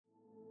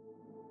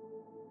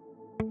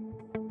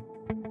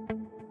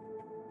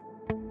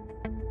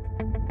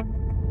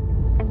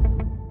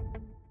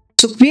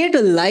So create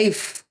a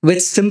life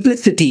with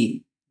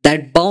simplicity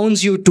that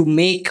bounds you to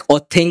make or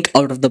think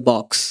out of the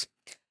box.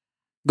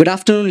 Good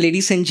afternoon,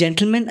 ladies and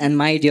gentlemen, and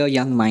my dear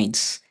young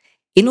minds.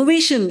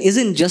 Innovation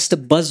isn't just a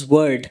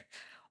buzzword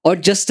or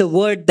just a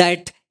word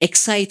that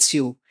excites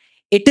you.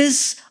 It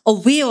is a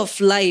way of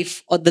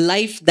life or the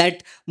life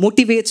that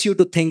motivates you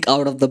to think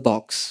out of the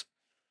box.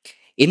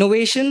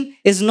 Innovation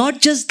is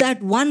not just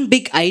that one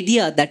big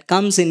idea that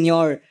comes in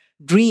your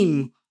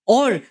dream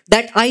or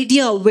that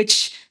idea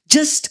which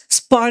just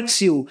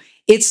sparks you.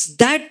 It's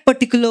that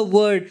particular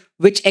word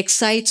which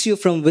excites you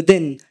from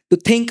within to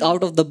think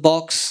out of the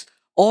box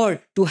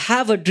or to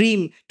have a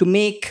dream to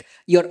make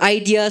your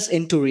ideas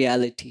into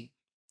reality.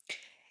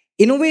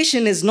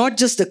 Innovation is not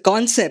just a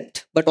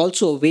concept, but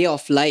also a way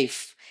of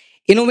life.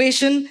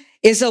 Innovation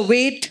is a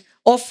way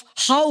of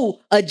how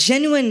a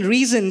genuine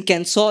reason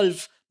can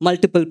solve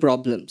multiple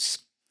problems.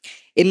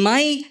 In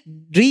my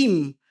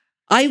dream,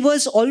 I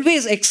was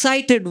always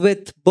excited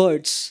with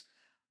birds.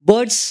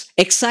 Birds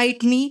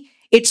excite me.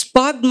 It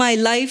sparked my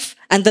life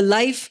and the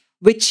life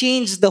which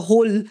changed the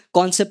whole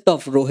concept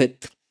of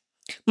Rohit.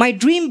 My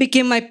dream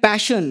became my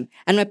passion,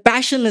 and my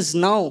passion is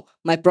now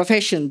my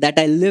profession that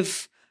I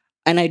live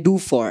and I do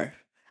for.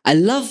 I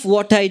love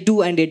what I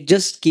do, and it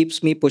just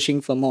keeps me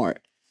pushing for more.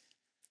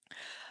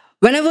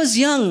 When I was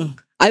young,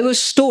 I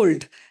was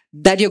told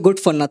that you're good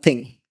for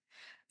nothing.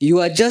 You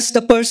are just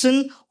a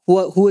person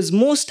who is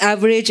most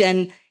average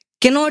and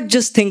cannot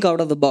just think out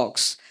of the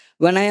box.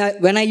 When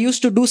I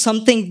used to do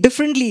something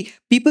differently,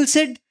 people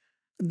said,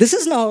 "This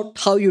is not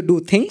how you do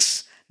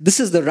things. This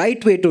is the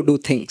right way to do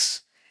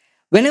things."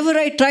 Whenever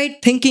I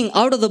tried thinking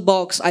out of the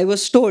box, I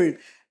was told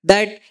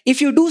that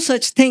if you do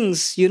such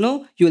things,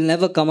 you'll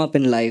never come up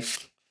in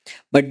life.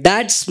 But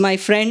that's, my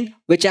friend,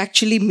 which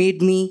actually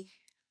made me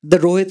the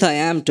Rohit I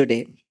am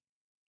today.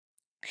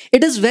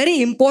 It is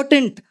very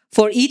important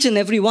for each and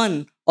every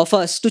one of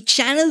us to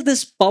channel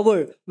this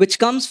power which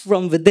comes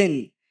from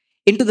within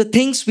into the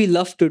things we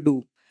love to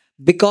do.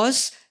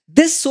 Because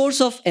this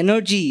source of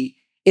energy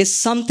is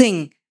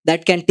something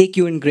that can take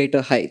you in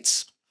greater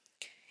heights.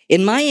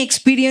 In my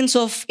experience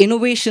of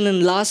innovation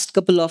in last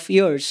couple of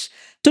years,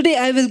 today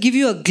I will give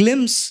you a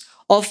glimpse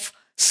of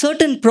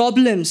certain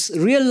problems,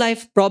 real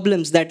life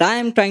problems that I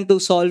am trying to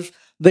solve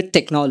with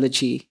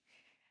technology.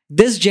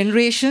 This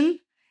generation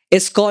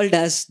is called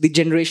as the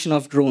generation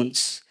of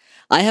drones.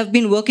 I have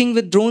been working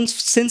with drones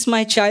since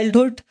my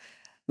childhood.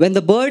 When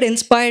the bird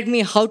inspired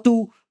me how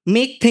to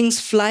make things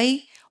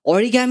fly,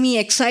 origami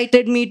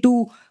excited me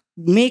to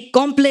make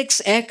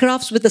complex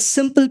aircrafts with a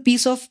simple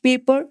piece of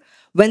paper.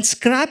 When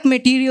scrap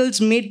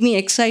materials made me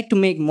excited to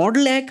make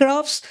model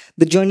aircrafts,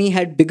 the journey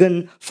had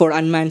begun for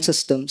unmanned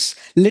systems.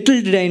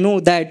 Little did I know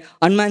that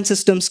unmanned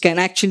systems can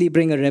actually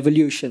bring a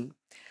revolution.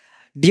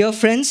 Dear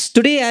friends,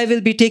 today I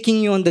will be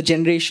taking you on the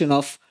generation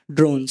of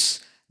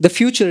drones. The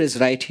future is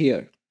right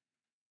here.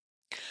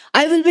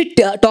 I will be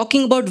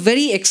talking about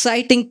very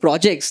exciting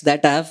projects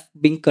that I have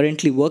been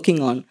currently working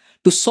on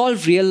to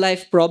solve real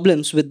life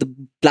problems with the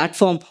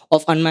platform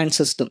of unmanned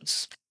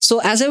systems. So,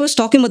 as I was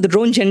talking about the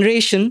drone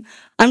generation,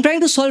 I'm trying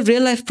to solve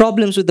real life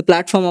problems with the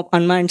platform of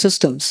unmanned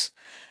systems.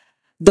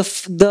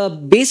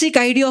 The basic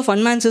idea of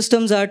unmanned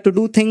systems are to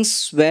do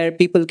things where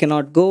people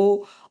cannot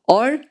go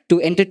or to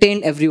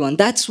entertain everyone.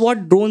 That's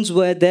what drones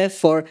were there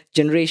for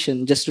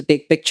generation, just to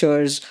take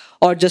pictures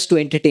or just to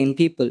entertain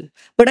people.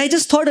 But I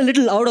just thought a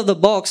little out of the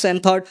box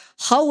and thought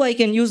how I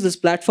can use this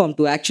platform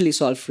to actually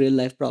solve real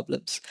life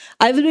problems.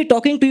 I will be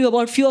talking to you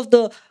about few of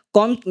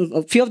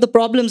the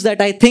problems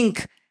that I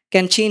think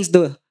can change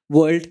the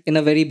world in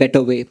a very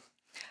better way.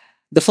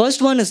 The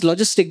first one is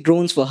logistic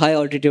drones for high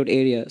altitude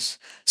areas.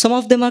 Some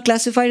of them are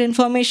classified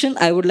information.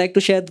 I would like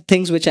to share the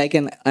things which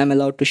I'm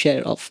allowed to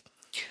share of.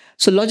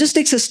 So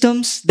logistic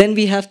systems, then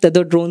we have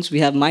tethered drones, we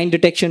have mine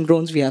detection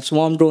drones, we have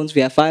swarm drones, we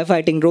have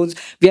firefighting drones,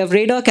 we have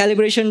radar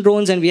calibration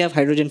drones, and we have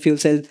hydrogen fuel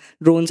cell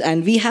drones.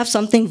 And we have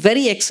something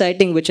very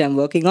exciting which I'm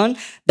working on,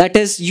 that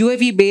is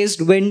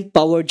UAV-based wind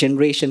power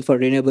generation for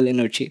renewable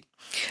energy.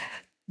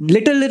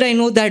 Little did I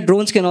know that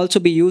drones can also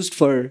be used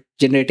for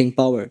generating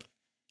power.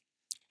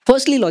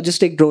 Firstly,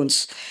 logistic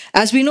drones.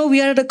 As we know,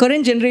 we are at a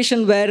current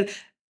generation where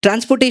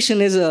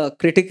transportation is a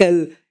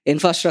critical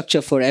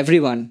infrastructure for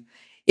everyone.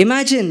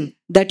 Imagine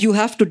that you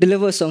have to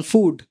deliver some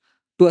food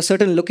to a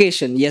certain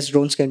location. Yes,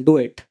 drones can do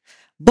it.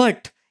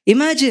 But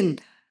imagine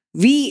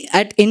we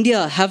at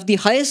India have the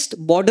highest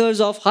borders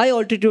of high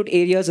altitude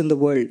areas in the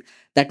world.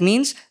 That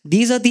means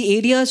these are the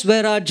areas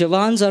where our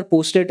Jawans are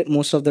posted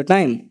most of the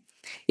time.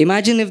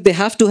 Imagine if they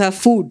have to have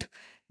food.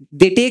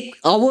 They take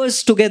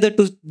hours together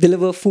to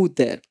deliver food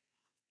there.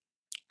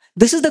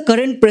 This is the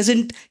current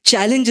present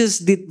challenges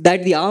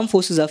that the armed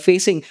forces are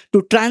facing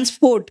to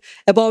transport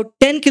about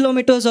 10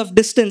 kilometers of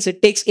distance.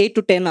 It takes 8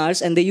 to 10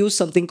 hours, and they use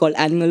something called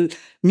animal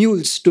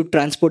mules to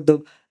transport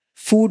the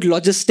food,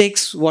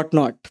 logistics,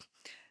 whatnot.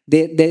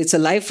 It's a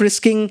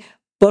life-risking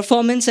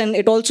performance, and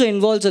it also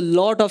involves a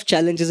lot of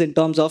challenges in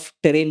terms of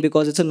terrain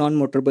because it's a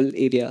non-motorable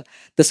area.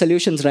 The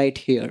solution's right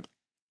here.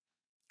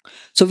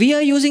 So we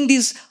are using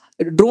these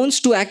drones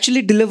to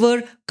actually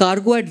deliver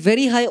cargo at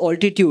very high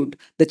altitude.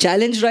 The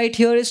challenge right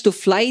here is to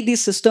fly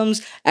these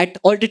systems at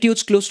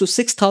altitudes close to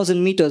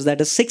 6,000 meters,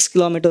 that is 6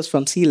 kilometers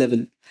from sea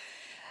level.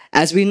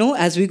 As we know,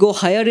 as we go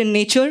higher in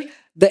nature,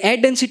 the air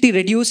density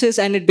reduces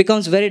and it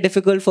becomes very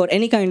difficult for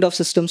any kind of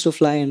systems to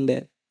fly in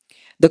there.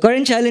 The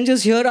current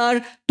challenges here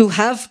are to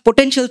have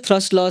potential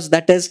thrust loss,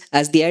 that is,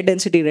 as the air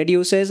density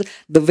reduces,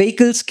 the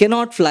vehicles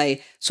cannot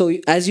fly. So,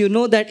 as you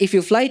know, that if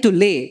you fly to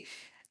Leh,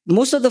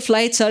 most of the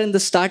flights are in the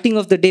starting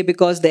of the day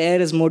because the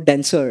air is more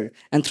denser.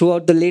 And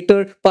throughout the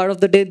later part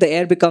of the day, the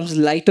air becomes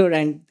lighter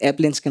and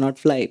airplanes cannot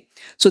fly.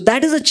 So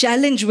that is a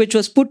challenge which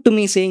was put to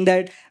me saying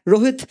that,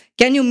 Rohit,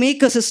 can you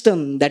make a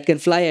system that can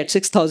fly at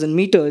 6,000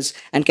 meters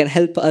and can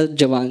help our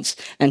Jawans?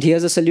 And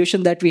here's a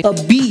solution that we have.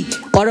 A bee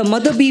or a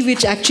mother bee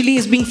which actually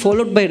is being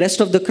followed by rest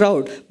of the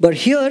crowd. But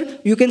here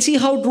you can see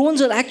how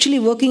drones are actually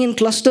working in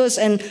clusters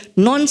and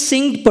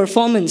non-synced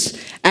performance.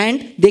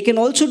 And they can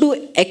also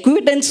do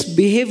equivalence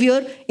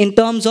behavior in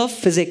terms of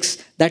physics.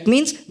 That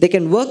means they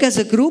can work as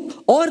a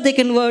group or they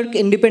can work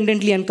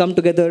independently and come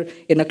together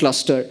in a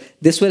cluster.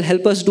 This will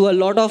help us do a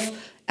lot of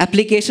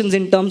applications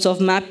in terms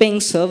of mapping,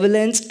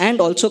 surveillance,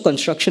 and also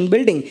construction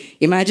building.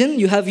 Imagine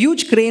you have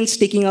huge cranes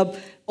taking up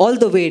all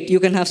the weight. You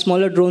can have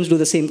smaller drones do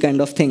the same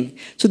kind of thing.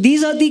 So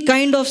these are the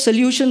kind of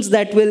solutions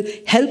that will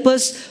help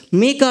us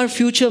make our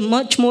future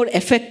much more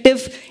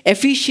effective,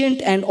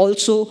 efficient, and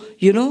also,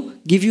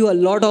 give you a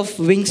lot of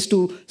wings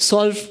to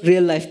solve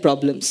real life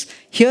problems.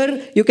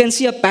 Here you can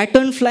see a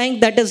pattern flying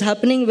that is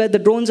happening where the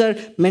drones are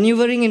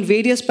maneuvering in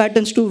various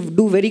patterns to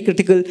do very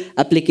critical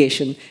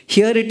application.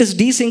 Here it is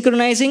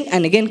desynchronizing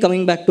and again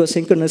coming back to a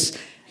synchronous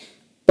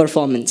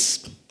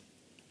performance.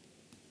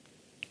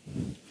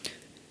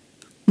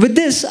 With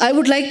this, I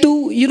would like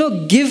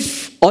to,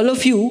 give all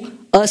of you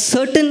a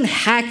certain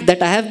hack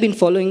that I have been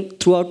following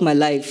throughout my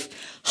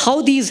life.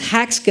 How these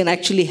hacks can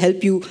actually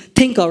help you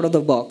think out of the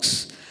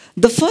box.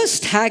 The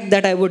first hack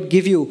that I would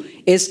give you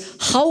is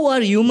how our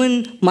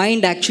human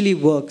mind actually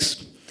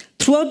works.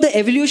 Throughout the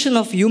evolution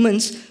of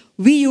humans,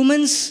 we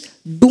humans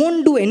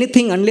don't do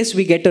anything unless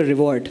we get a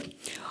reward.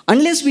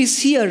 Unless we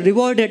see a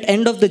reward at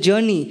end of the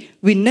journey,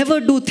 we never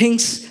do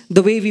things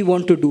the way we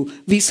want to do.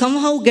 We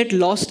somehow get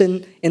lost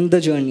in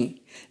the journey.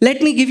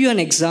 Let me give you an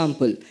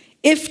example.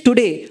 If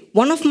today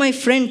one of my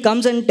friend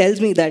comes and tells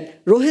me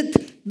that,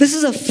 Rohit, this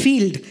is a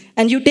field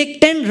and you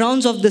take 10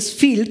 rounds of this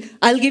field,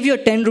 I'll give you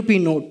a 10 rupee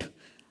note.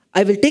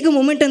 I will take a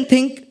moment and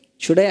think,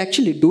 should I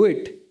actually do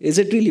it? Is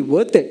it really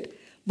worth it?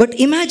 But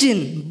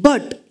imagine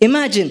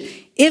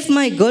if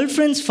my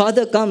girlfriend's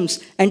father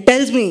comes and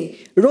tells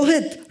me,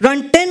 Rohit,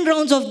 run 10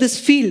 rounds of this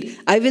field,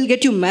 I will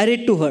get you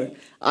married to her.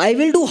 I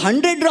will do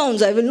 100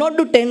 rounds, I will not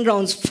do 10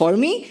 rounds. For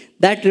me,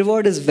 that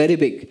reward is very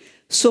big.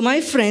 So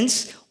my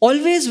friends,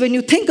 always when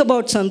you think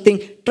about something,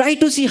 try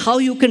to see how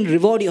you can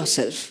reward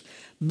yourself.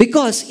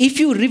 Because if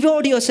you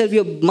reward yourself,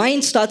 your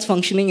mind starts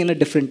functioning in a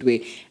different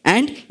way.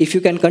 And if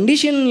you can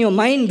condition your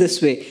mind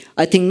this way,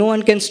 I think no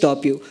one can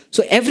stop you.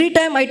 So every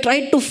time I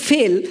tried to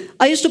fail,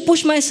 I used to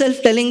push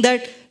myself telling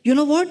that, you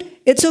know what,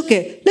 it's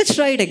okay, let's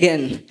try it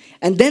again.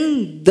 And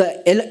then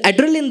the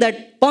adrenaline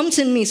that pumps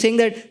in me saying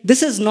that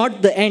this is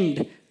not the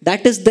end,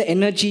 that is the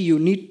energy you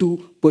need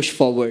to push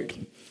forward.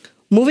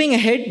 Moving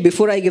ahead,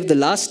 before I give the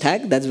last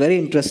hack, that's very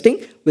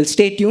interesting, well,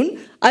 stay tuned.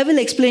 I will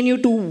explain you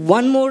to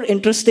one more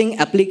interesting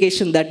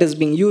application that is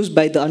being used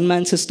by the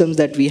unmanned systems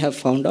that we have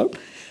found out.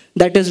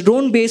 That is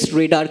drone-based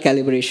radar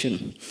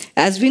calibration.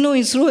 As we know,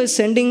 ISRO is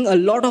sending a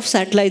lot of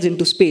satellites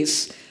into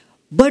space.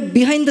 But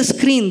behind the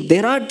screen,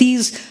 there are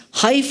these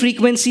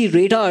high-frequency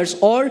radars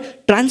or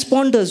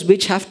transponders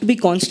which have to be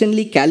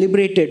constantly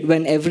calibrated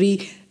when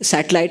every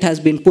satellite has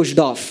been pushed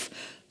off.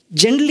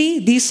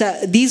 Generally,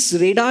 these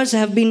radars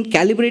have been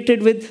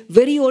calibrated with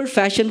very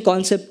old-fashioned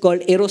concept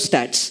called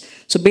aerostats.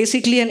 So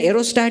basically, an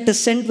aerostat is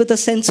sent with a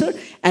sensor,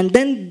 and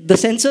then the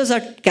sensors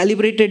are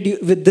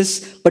calibrated with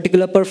this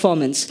particular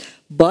performance.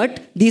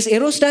 But these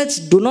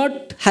aerostats do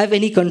not have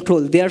any control.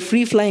 They are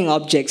free-flying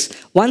objects.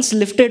 Once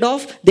lifted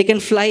off, they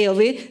can fly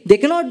away. They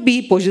cannot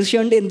be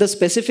positioned in the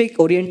specific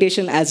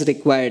orientation as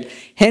required.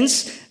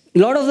 Hence, a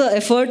lot of the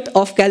effort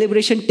of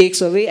calibration takes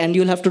away, and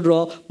you'll have to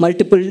draw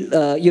multiple,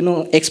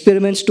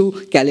 experiments to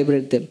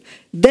calibrate them.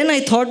 Then I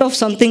thought of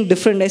something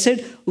different. I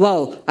said,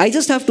 wow, I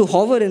just have to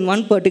hover in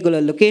one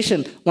particular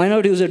location. Why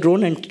not use a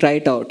drone and try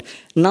it out?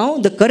 Now,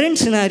 the current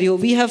scenario,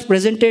 we have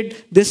presented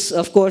this,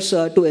 of course,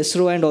 to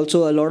ISRO and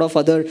also a lot of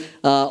other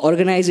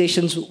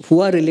organizations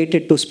who are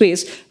related to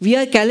space. We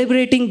are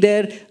calibrating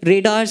their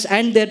radars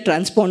and their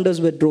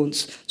transponders with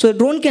drones. So a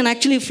drone can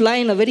actually fly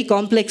in a very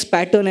complex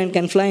pattern and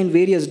can fly in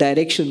various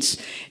directions.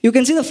 You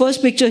can see the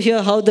first picture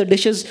here, how the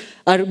dishes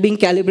are being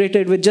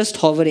calibrated with just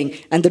hovering.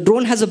 And the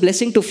drone has a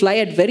blessing to fly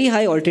at very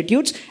high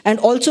altitudes and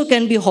also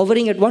can be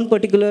hovering at one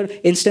particular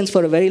instance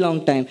for a very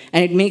long time.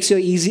 And it makes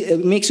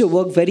your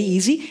work very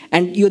easy,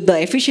 and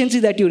the efficiency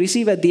that you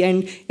receive at the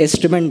end is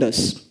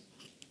tremendous.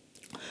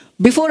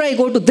 Before I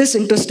go to this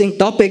interesting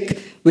topic,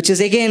 which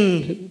is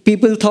again,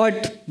 people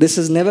thought this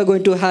is never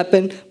going to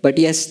happen, but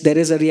yes, there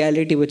is a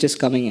reality which is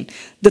coming in.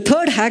 The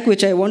third hack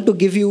which I want to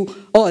give you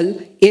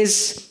all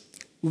is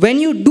when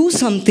you do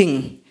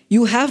something,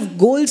 you have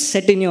goals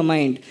set in your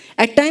mind.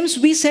 At times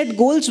we set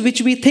goals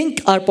which we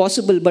think are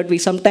possible, but we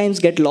sometimes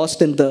get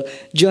lost in the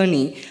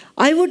journey.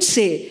 I would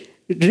say,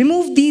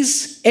 remove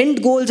these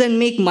end goals and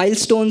make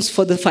milestones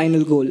for the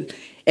final goal.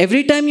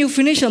 Every time you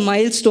finish a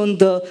milestone,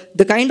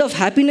 the kind of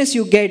happiness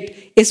you get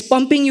is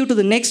pumping you to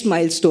the next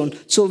milestone.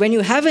 So when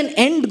you have an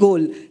end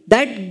goal,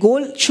 that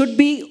goal should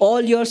be all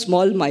your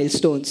small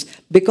milestones.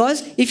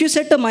 Because if you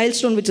set a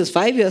milestone which is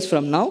 5 years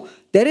from now,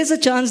 there is a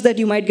chance that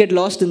you might get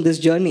lost in this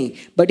journey.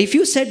 But if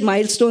you set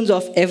milestones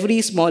of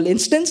every small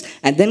instance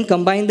and then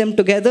combine them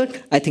together,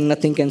 I think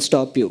nothing can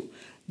stop you.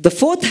 The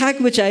fourth hack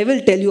which I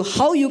will tell you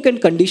how you can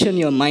condition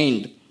your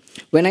mind.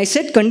 When I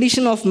said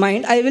condition of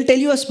mind, I will tell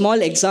you a small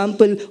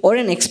example or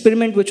an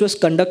experiment which was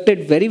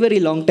conducted very, very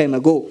long time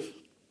ago.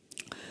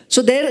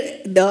 So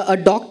a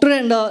doctor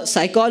and a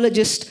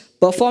psychologist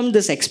performed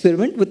this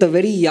experiment with a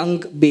very young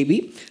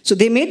baby. So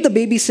they made the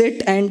baby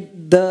sit and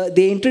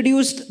they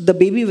introduced the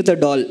baby with a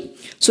doll.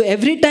 So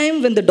every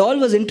time when the doll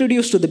was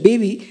introduced to the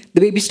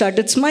baby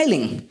started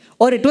smiling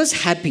or it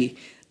was happy.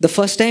 The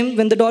first time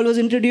when the doll was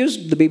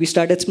introduced, the baby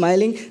started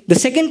smiling. The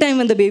second time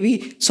when the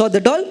baby saw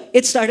the doll,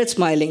 it started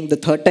smiling. The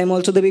third time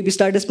also the baby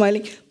started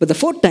smiling. But the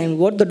fourth time,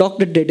 what the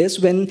doctor did is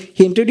when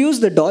he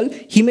introduced the doll,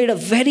 he made a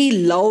very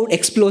loud,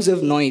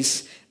 explosive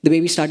noise. The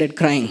baby started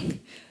crying.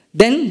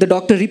 Then the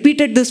doctor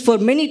repeated this for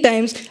many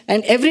times,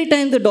 and every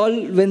time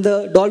when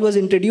the doll was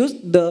introduced,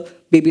 the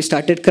baby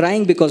started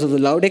crying because of the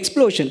loud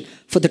explosion.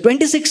 For the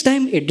 26th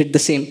time, it did the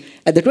same.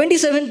 At the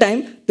 27th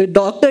time, the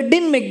doctor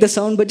didn't make the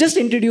sound, but just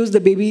introduced the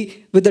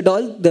baby with the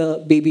doll,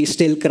 the baby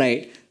still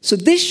cried. So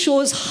this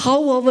shows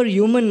how our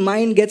human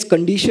mind gets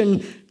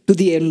conditioned to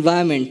the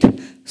environment.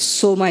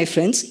 So my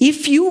friends,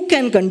 if you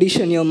can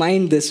condition your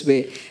mind this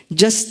way,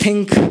 just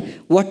think,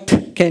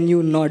 what can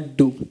you not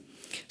do?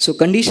 So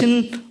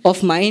condition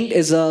of mind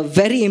is a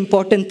very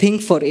important thing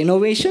for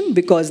innovation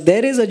because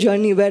there is a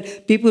journey where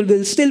people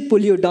will still pull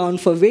you down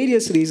for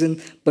various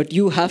reasons, but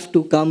you have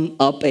to come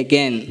up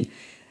again.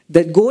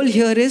 The goal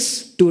here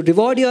is to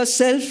reward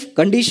yourself,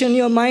 condition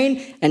your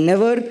mind, and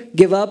never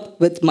give up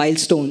with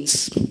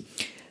milestones.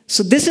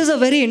 So this is a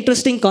very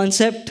interesting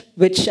concept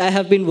which I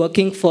have been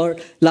working for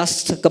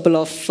last couple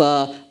of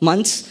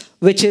months,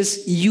 which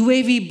is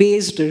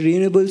UAV-based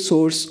renewable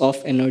source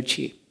of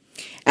energy.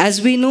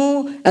 As we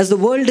know, as the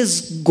world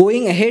is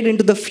going ahead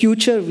into the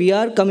future, we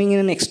are coming in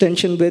an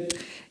extension with,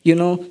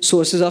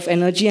 sources of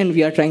energy, and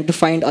we are trying to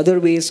find other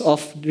ways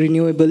of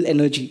renewable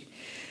energy.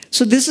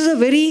 So this is a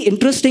very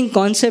interesting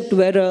concept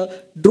where a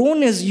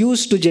drone is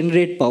used to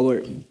generate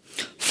power.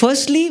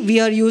 Firstly, we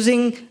are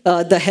using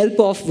the help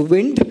of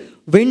wind.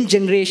 Wind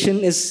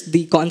generation is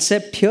the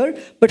concept here,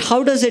 but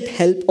how does it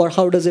help or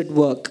how does it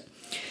work?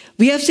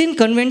 We have seen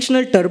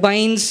conventional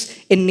turbines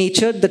in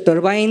nature. The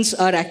turbines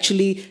are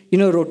actually,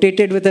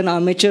 rotated with an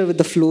armature with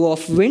the flow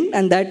of wind,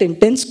 and that in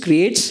turn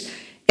creates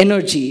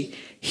energy.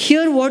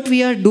 Here what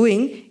we are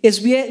doing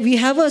is we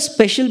have a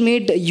special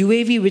made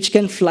UAV which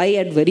can fly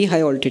at very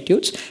high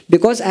altitudes,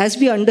 because as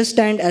we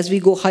understand, as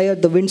we go higher,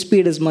 the wind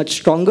speed is much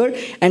stronger,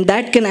 and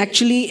that can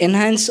actually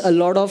enhance a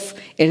lot of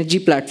energy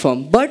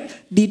platform. But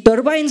the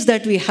turbines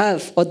that we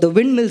have, or the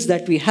windmills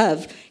that we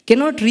have,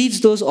 cannot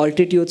reach those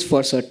altitudes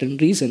for certain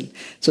reason.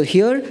 So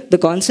here the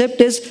concept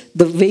is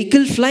the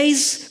vehicle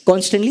flies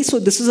constantly. So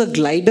this is a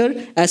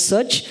glider as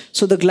such.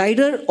 So the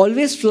glider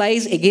always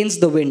flies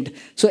against the wind.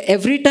 So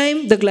every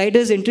time the glider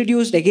is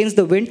introduced against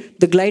the wind,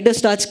 the glider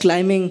starts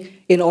climbing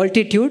in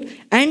altitude,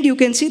 and you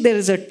can see there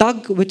is a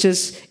tug which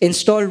is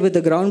installed with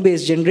the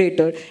ground-based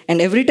generator,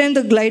 and every time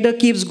the glider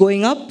keeps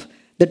going up,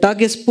 the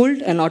tug is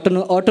pulled and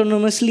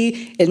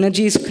autonomously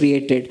energy is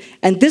created.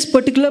 And this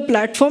particular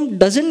platform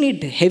doesn't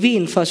need heavy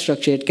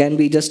infrastructure. It can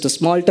be just a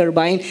small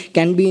turbine,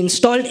 can be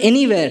installed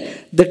anywhere.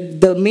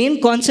 The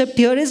main concept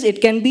here is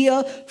it can be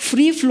a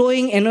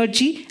free-flowing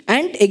energy,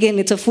 and again,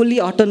 it's a fully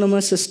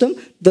autonomous system.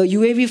 The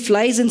UAV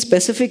flies in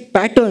specific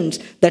patterns.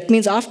 That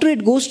means after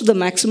it goes to the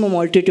maximum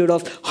altitude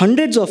of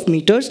hundreds of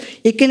meters,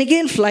 it can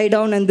again fly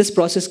down, and this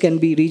process can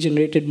be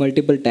regenerated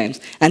multiple times.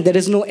 And there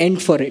is no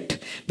end for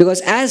it.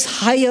 Because as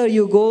higher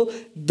you go,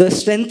 the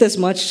strength is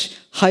much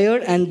higher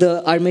and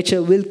the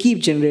armature will keep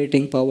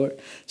generating power.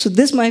 So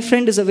this, my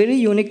friend, is a very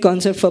unique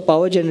concept for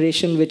power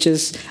generation, which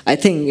is, I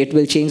think, it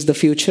will change the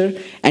future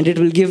and it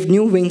will give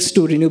new wings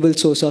to renewable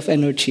source of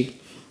energy.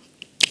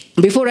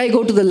 Before I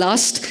go to the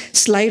last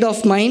slide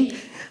of mine,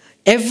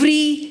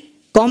 every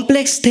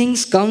complex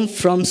things come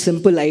from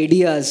simple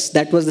ideas.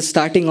 That was the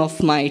starting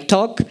of my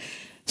talk.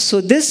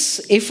 So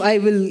this, if I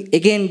will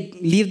again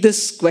leave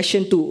this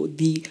question to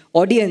the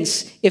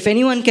audience, if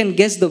anyone can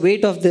guess the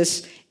weight of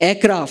this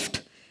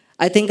aircraft,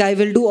 I think I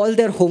will do all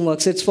their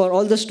homeworks. It's for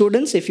all the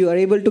students. If you are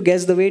able to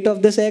guess the weight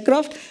of this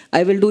aircraft,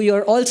 I will do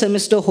your all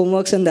semester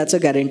homeworks, and that's a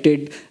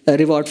guaranteed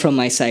reward from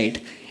my side.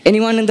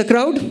 Anyone in the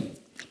crowd?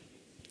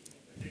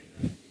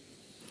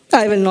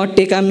 I will not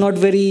take, I'm not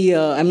very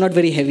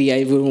heavy,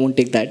 I won't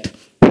take that.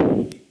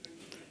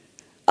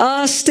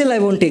 Still, I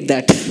won't take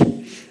that.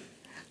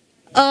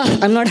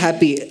 I'm not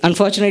happy.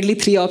 Unfortunately,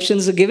 three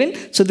options are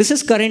given. So this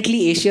is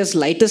currently Asia's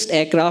lightest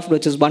aircraft,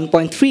 which is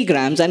 1.3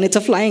 grams, and it's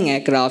a flying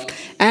aircraft.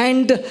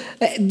 And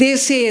they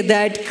say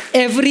that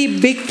every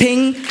big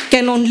thing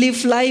can only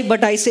fly,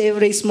 but I say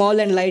every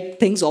small and light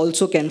things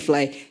also can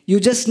fly.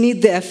 You just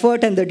need the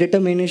effort and the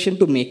determination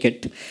to make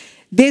it.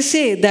 They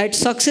say that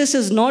success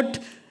is not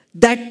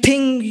that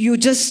thing you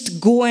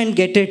just go and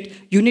get it.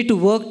 You need to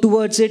work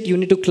towards it. You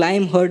need to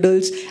climb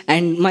hurdles.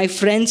 And my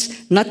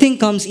friends, nothing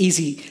comes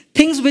easy.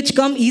 Things which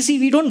come easy,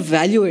 we don't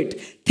value it.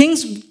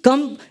 Things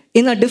come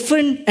in a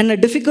different and a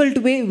difficult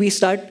way, we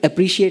start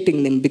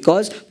appreciating them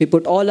because we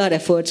put all our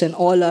efforts and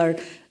all our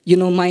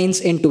minds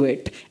into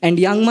it. And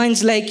young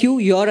minds like you,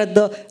 you're at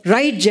the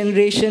right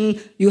generation.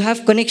 You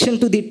have connection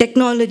to the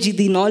technology,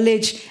 the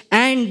knowledge,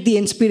 and the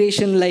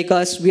inspiration like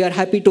us. We are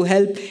happy to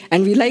help,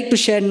 and we like to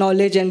share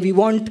knowledge, and we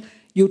want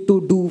you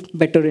to do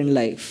better in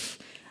life.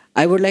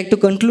 I would like to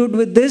conclude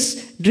with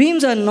this.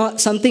 Dreams are not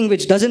something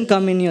which doesn't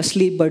come in your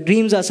sleep, but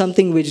dreams are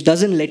something which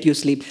doesn't let you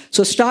sleep.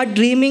 So start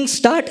dreaming,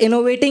 start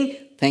innovating.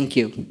 Thank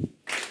you.